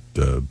firearm isn't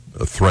a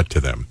threat to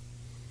them.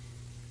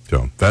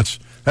 So that's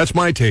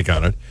my take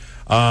on it.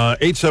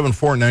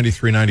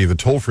 874-9390, the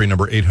toll-free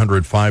number,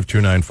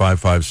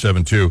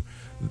 800-529-5572.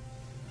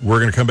 We're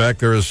going to come back.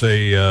 There is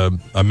a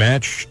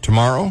match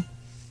tomorrow.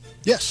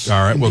 Yes.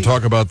 All right, indeed. We'll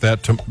talk about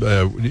that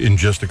in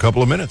just a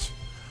couple of minutes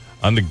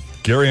on the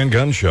Gary and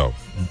Gun Show,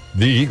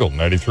 the Eagle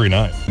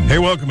 93.9. Hey,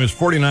 welcome. It's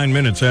 49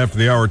 minutes after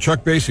the hour.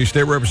 Chuck Basie,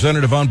 state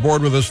representative, on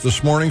board with us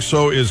this morning.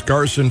 So is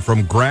Garson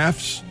from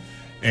Graf's.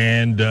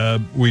 And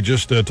we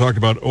just talked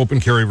about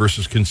open carry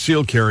versus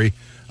concealed carry.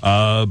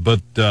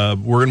 But we're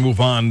going to move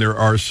on.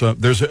 There's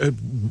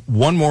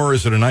one more.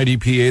 Is it an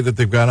IDPA that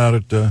they've got out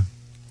at?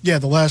 Yeah,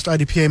 the last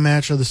IDPA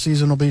match of the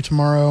season will be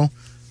tomorrow,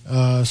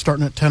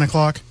 starting at 10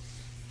 o'clock.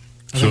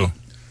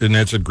 And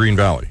that's at Green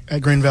Valley.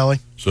 At Green Valley.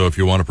 So if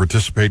you want to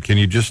participate, can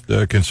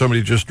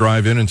somebody just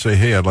drive in and say,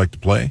 hey, I'd like to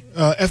play?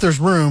 If there's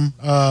room.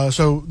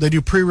 So they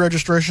do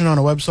pre-registration on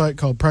a website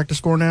called Practice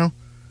Score now.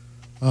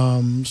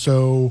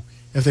 So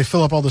if they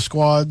fill up all the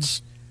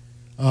squads,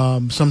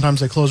 sometimes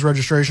they close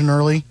registration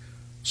early.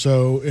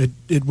 So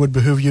it would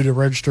behoove you to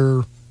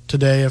register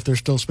today if there's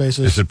still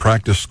spaces. Is it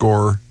Practice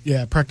Score?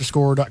 Yeah,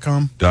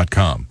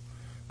 practicescore.com.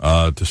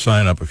 To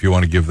sign up if you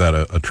want to give that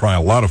a try.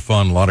 A lot of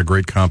fun, a lot of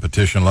great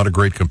competition, a lot of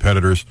great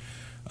competitors.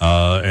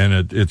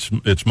 And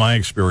it's my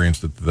experience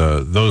that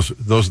those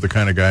are the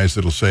kind of guys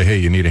that'll say, hey,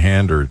 you need a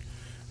hand, or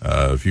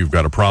if you've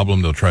got a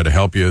problem, they'll try to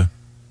help you.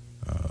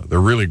 They're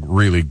really,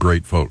 really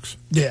great folks.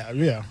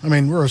 Yeah. I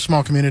mean, we're a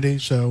small community,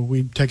 so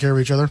we take care of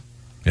each other.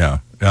 Yeah.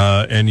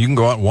 And you can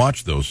go out and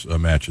watch those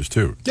matches,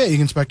 too. Yeah, you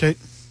can spectate.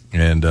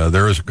 And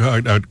there is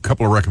a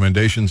couple of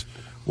recommendations.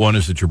 One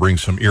is that you bring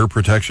some ear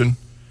protection.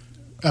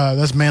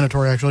 That's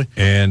mandatory, actually.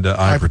 And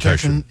eye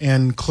protection.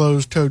 And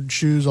closed-toed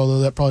shoes,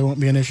 although that probably won't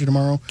be an issue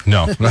tomorrow.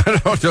 No,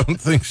 I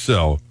don't think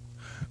so.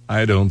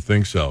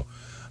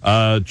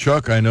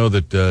 Chuck, I know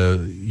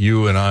that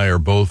you and I are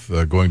both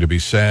going to be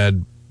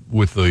sad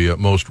with the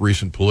most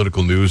recent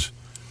political news.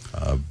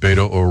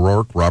 Beto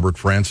O'Rourke, Robert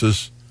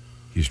Francis,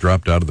 he's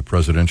dropped out of the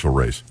presidential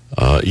race.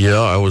 Yeah,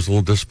 I was a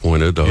little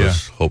disappointed. I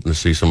was hoping to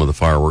see some of the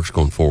fireworks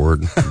going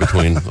forward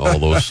between all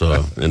those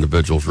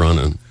individuals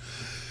running.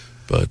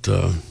 But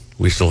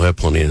we still have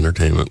plenty of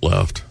entertainment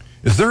left.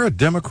 Is there a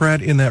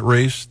Democrat in that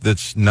race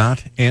that's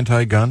not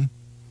anti-gun?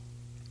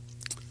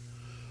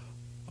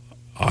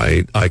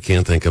 I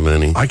can't think of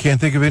any. I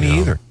can't think of any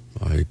either.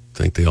 I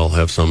think they all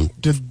have some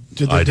Did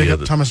they dig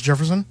up Thomas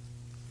Jefferson?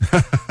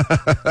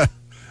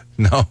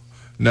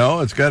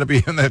 No, it's got to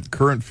be in that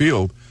current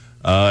field.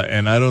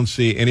 And I don't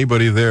see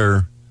anybody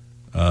there.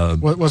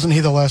 Wasn't he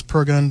the last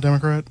pro-gun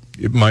Democrat?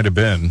 It might have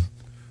been,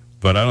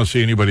 but I don't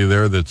see anybody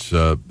there that's,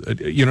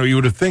 you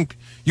would think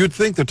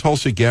that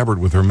Tulsi Gabbard,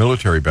 with her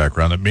military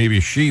background, that maybe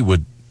she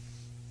would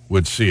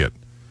see it.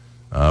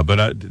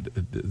 But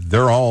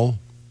they're all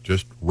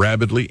just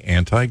rabidly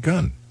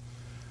anti-gun.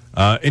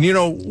 And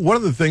one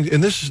of the things,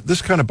 and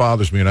this kind of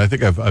bothers me, and I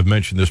think I've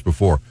mentioned this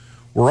before,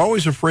 we're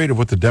always afraid of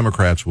what the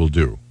Democrats will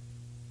do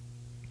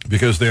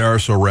because they are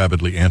so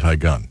rabidly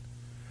anti-gun.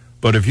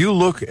 But if you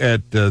look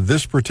at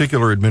this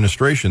particular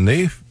administration,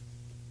 they've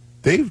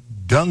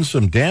done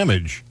some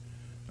damage.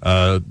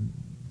 That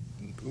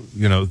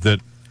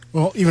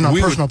even on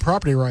personal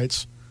property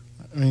rights.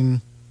 I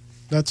mean,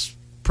 that's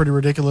pretty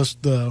ridiculous.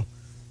 The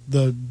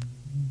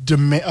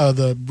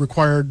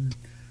required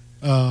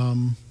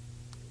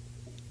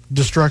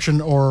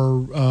destruction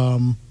or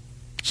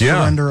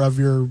surrender of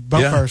your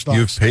bonfire stocks.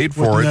 You've paid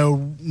for with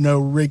it.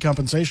 No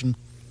recompensation.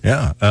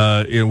 Yeah,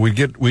 we'd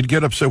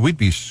get upset. We'd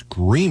be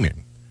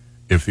screaming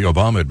if the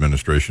Obama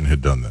administration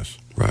had done this.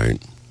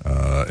 Right.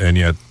 And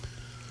yet,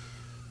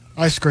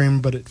 I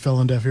screamed, but it fell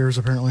on deaf ears,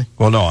 apparently.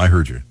 well, no, I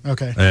heard you.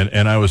 Okay.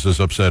 And I was as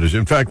upset as you.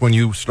 In fact, when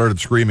you started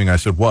screaming, I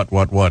said, what?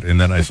 And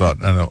then I thought,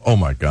 oh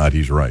my God,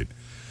 he's right.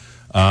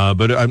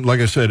 But like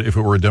I said, if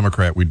it were a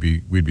Democrat, we'd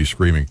be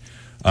screaming.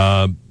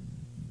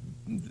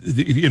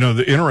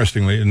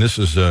 Interestingly, and this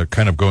is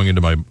kind of going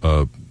into my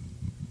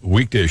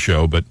weekday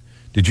show, but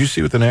did you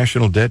see what the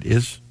national debt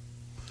is?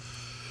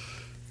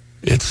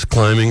 It's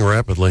climbing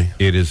rapidly.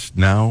 It is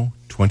now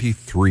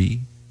 $23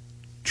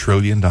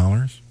 trillion.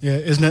 Yeah,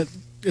 isn't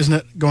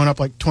it going up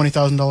like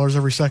 $20,000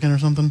 every second or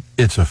something?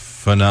 It's a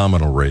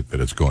phenomenal rate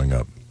that it's going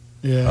up.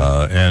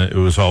 Yeah. And it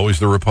was always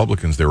the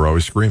Republicans. They were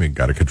always screaming,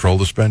 got to control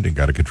the spending,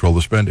 got to control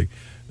the spending.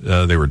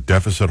 They were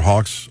deficit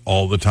hawks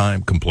all the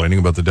time, complaining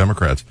about the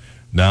Democrats.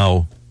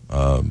 Now,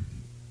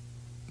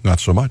 not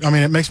so much. I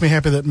mean, it makes me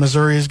happy that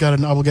Missouri's got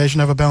an obligation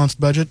to have a balanced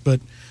budget, but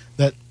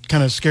that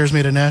kind of scares me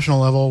at a national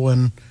level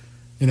when,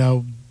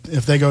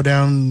 if they go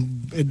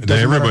down, it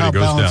doesn't matter how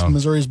goes balanced down.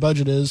 Missouri's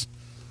budget is.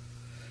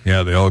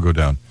 Yeah, they all go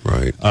down.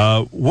 Right.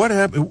 What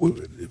happened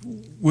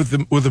with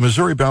the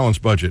Missouri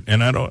balanced budget?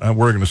 And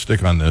we're going to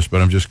stick on this,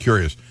 but I'm just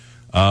curious.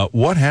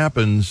 What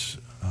happens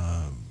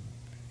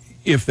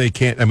if they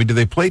can't? I mean, do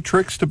they play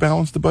tricks to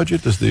balance the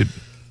budget?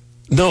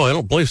 No, I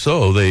don't believe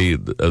so.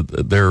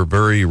 They're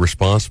very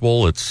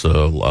responsible. It's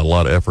a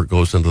lot of effort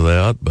goes into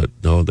that, but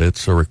no,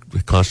 it's a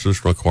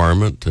constitutional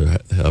requirement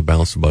to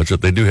balance the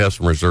budget. They do have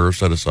some reserves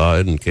set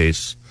aside in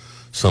case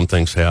some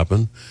things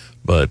happen,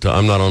 but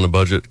I'm not on the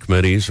budget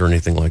committees or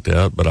anything like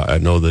that. But I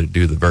know they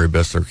do the very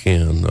best they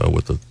can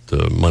with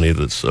the money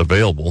that's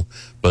available.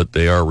 But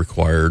they are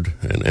required,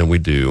 and we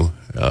do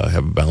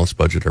have a balanced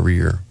budget every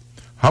year.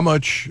 How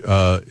much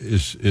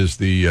is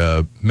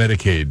the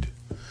Medicaid?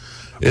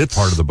 It's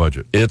part of the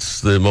budget. It's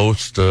the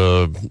most,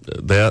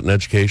 that and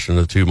education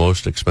are the two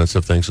most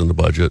expensive things in the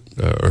budget,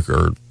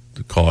 or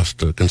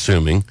cost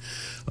consuming.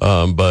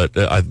 But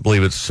I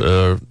believe it's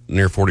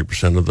near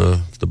 40% of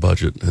the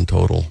budget in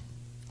total.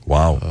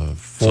 Wow.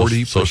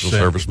 40% Social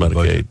service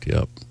Medicaid, budget.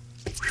 yep.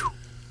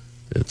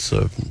 It's,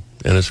 and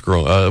it's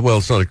growing. Well,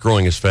 it's not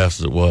growing as fast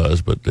as it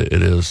was, but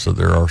it is. So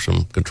there are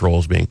some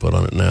controls being put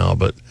on it now,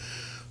 but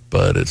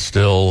it's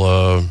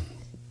still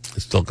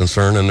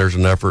concerned, and there's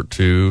an effort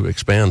to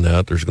expand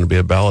that. There's going to be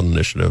a ballot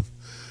initiative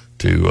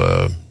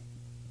to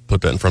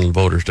put that in front of the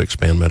voters to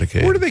expand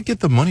Medicaid. Where do they get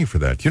the money for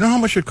that? Do you know how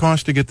much it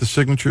costs to get the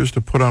signatures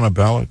to put on a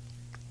ballot?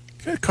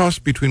 It costs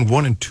between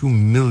 $1 and $2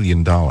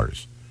 million,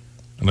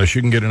 unless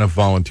you can get enough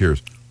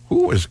volunteers.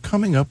 Who is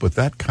coming up with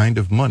that kind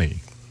of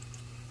money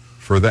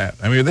for that?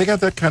 I mean, if they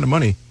got that kind of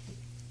money,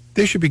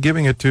 they should be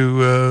giving it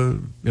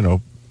to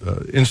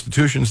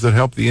institutions that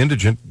help the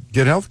indigent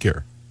get health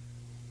care.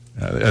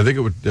 I think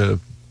it would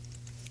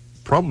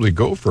probably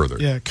go further.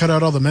 Yeah, cut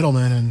out all the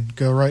middlemen and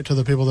go right to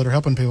the people that are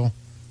helping people.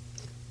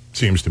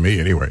 Seems to me,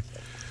 anyway.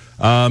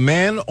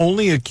 Man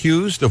only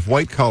accused of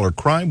white-collar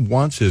crime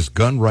wants his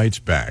gun rights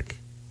back.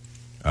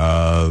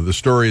 The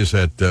story is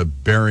at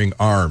Bearing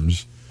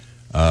Arms.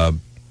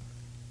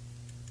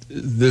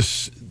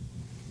 This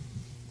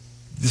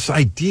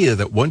idea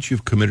that once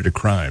you've committed a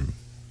crime,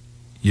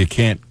 you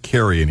can't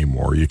carry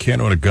anymore, you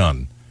can't own a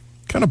gun,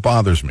 kind of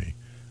bothers me.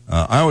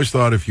 I always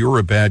thought if you were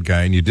a bad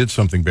guy and you did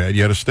something bad,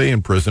 you had to stay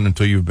in prison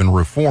until you've been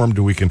reformed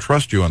and we can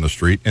trust you on the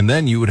street, and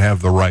then you would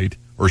have the right,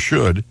 or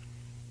should,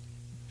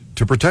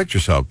 to protect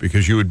yourself,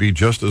 because you would be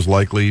just as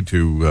likely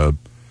to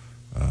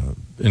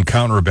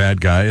encounter a bad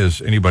guy as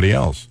anybody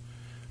else.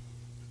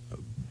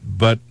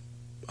 But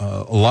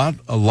a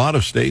lot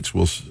of states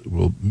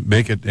will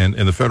make it, and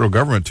the federal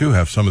government too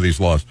have some of these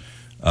laws,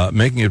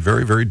 making it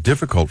very, very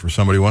difficult for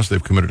somebody once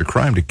they've committed a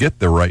crime to get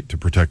their right to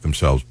protect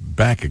themselves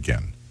back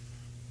again.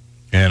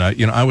 And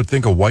I would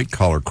think a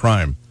white-collar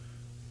crime,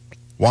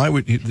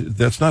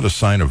 that's not a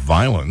sign of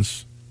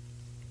violence.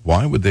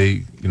 Why would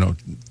they,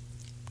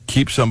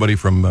 keep somebody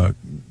from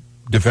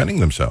defending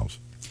themselves?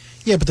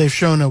 Yeah, but they've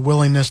shown a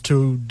willingness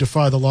to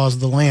defy the laws of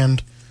the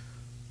land,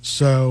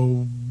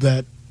 so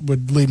that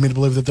would lead me to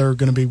believe that they're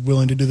going to be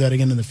willing to do that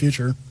again in the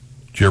future.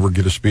 Did you ever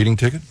get a speeding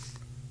ticket?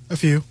 A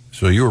few.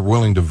 So you were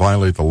willing to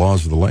violate the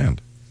laws of the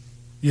land?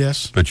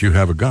 Yes. But you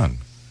have a gun?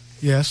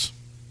 Yes.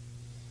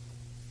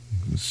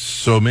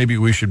 So maybe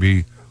we should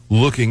be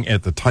looking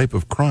at the type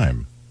of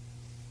crime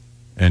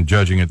and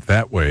judging it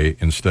that way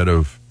instead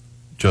of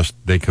just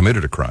they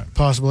committed a crime.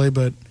 Possibly,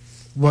 but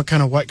what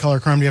kind of white-collar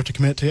crime do you have to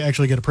commit to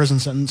actually get a prison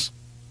sentence?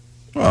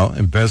 Well,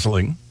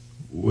 embezzling,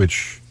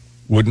 which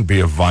wouldn't be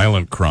a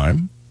violent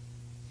crime,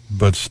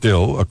 but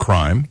still a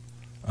crime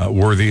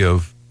worthy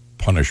of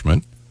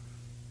punishment.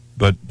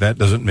 But that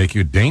doesn't make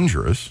you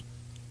dangerous.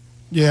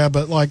 Yeah,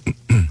 but like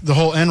the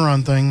whole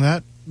Enron thing,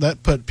 that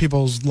put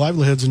people's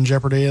livelihoods in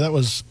jeopardy. That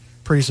was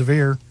pretty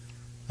severe.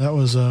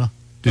 That's a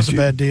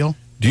bad deal.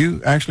 Do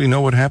you actually know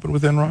what happened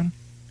with Enron?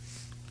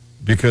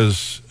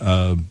 Because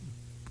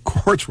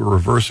courts were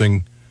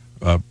reversing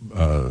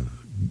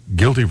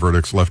guilty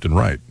verdicts left and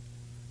right.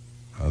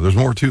 There's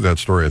more to that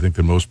story, I think,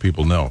 than most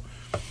people know.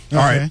 All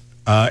right,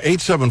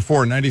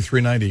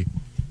 874-9390,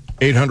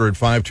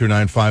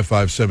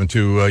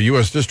 800-529-5572.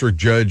 U.S. District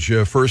Judge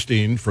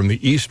Furstein from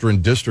the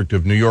Eastern District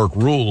of New York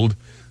ruled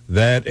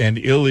that an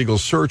illegal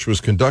search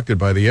was conducted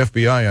by the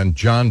FBI on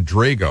John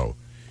Drago.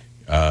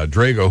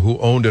 Drago, who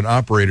owned and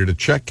operated a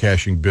check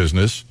cashing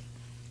business,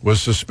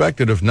 was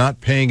suspected of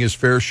not paying his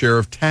fair share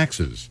of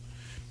taxes.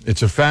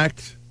 It's a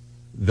fact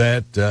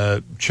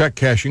that check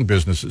cashing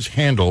businesses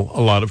handle a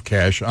lot of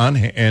cash on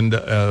and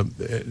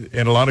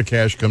a lot of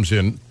cash comes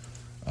in.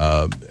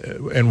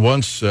 And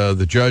once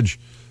the judge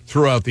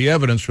threw out the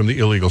evidence from the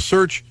illegal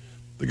search,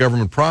 the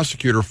government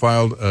prosecutor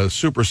filed a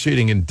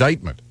superseding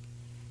indictment,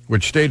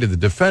 which stated the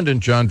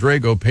defendant, John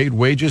Drago, paid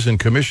wages and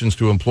commissions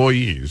to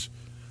employees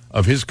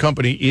of his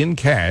company in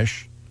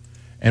cash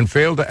and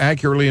failed to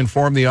accurately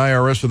inform the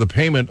IRS of the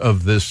payment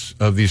of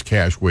these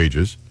cash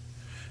wages.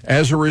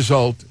 As a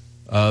result,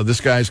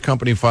 this guy's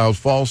company filed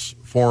false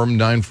Form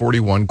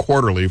 941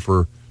 quarterly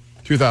for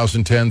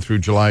 2010 through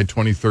July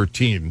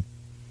 2013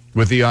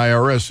 with the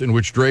IRS, in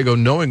which Drago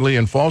knowingly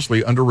and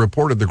falsely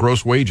underreported the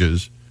gross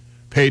wages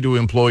paid to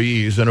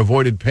employees and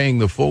avoided paying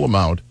the full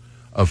amount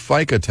of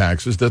FICA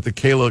taxes that the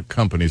Kayla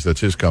companies, that's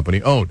his company,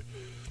 owed.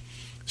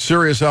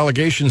 Serious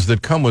allegations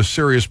that come with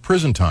serious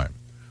prison time.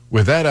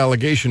 With that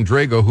allegation,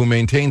 Drago, who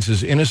maintains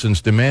his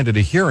innocence, demanded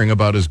a hearing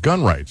about his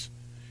gun rights.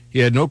 He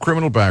had no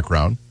criminal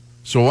background,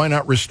 so why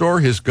not restore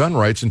his gun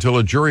rights until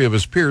a jury of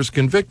his peers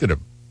convicted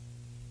him?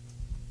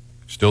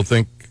 Still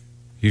think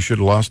he should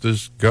have lost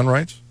his gun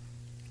rights?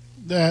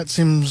 That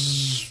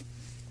seems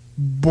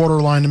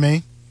borderline to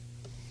me.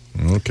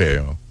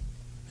 Okay.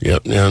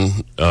 Yep,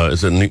 and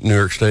is it New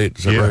York State?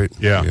 Is that right?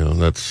 Yeah.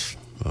 That's,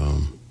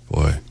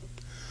 boy,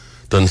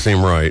 doesn't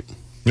seem right.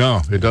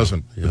 No, it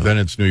doesn't. Yeah. But then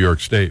it's New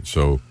York State,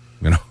 so,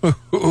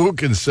 who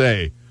can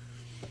say?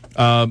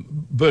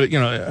 But,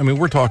 I mean,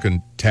 we're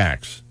talking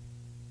tax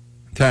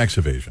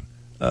evasion.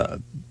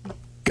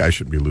 Guy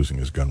shouldn't be losing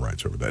his gun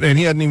rights over that. And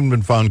he hadn't even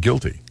been found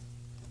guilty,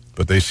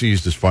 but they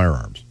seized his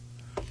firearms.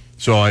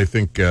 So I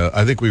think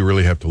we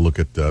really have to look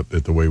at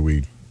the way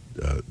we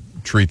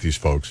treat these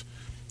folks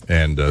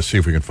and see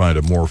if we can find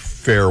a more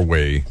fair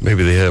way.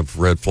 Maybe they have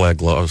red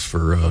flag laws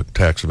for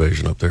tax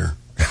evasion up there.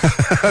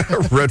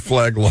 Red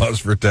flag laws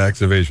for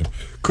tax evasion.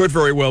 Could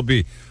very well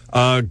be.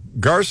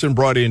 Garson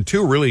brought in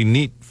two really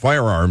neat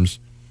firearms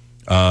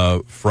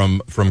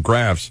from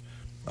Graf's.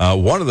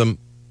 One of them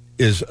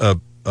is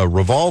a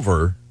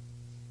revolver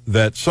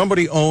that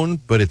somebody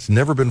owned, but it's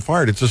never been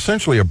fired. It's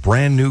essentially a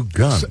brand new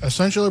gun.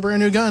 Essentially a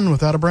brand new gun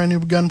without a brand new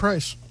gun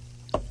price.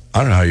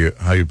 I don't know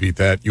how you beat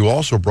that. You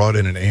also brought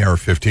in an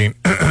AR-15,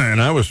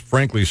 and I was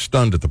frankly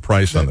stunned at the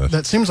price on this.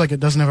 That seems like it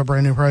doesn't have a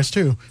brand new price,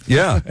 too.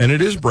 Yeah, and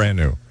it is brand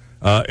new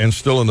and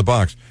still in the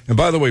box. And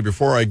by the way,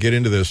 before I get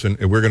into this, and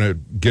we're going to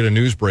get a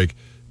news break,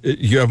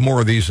 you have more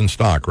of these in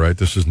stock, right?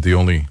 This isn't the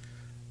only...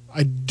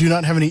 I do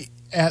not have any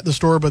at the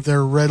store, but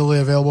they're readily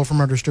available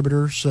from our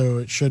distributors, so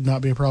it should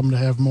not be a problem to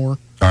have more.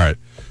 All right.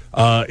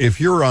 If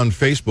you're on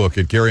Facebook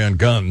at Gary on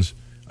Guns,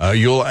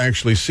 you'll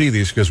actually see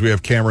these because we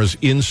have cameras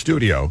in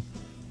studio,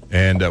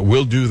 and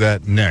we'll do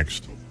that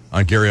next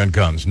on Gary on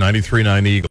Guns, 93.9 Eagle.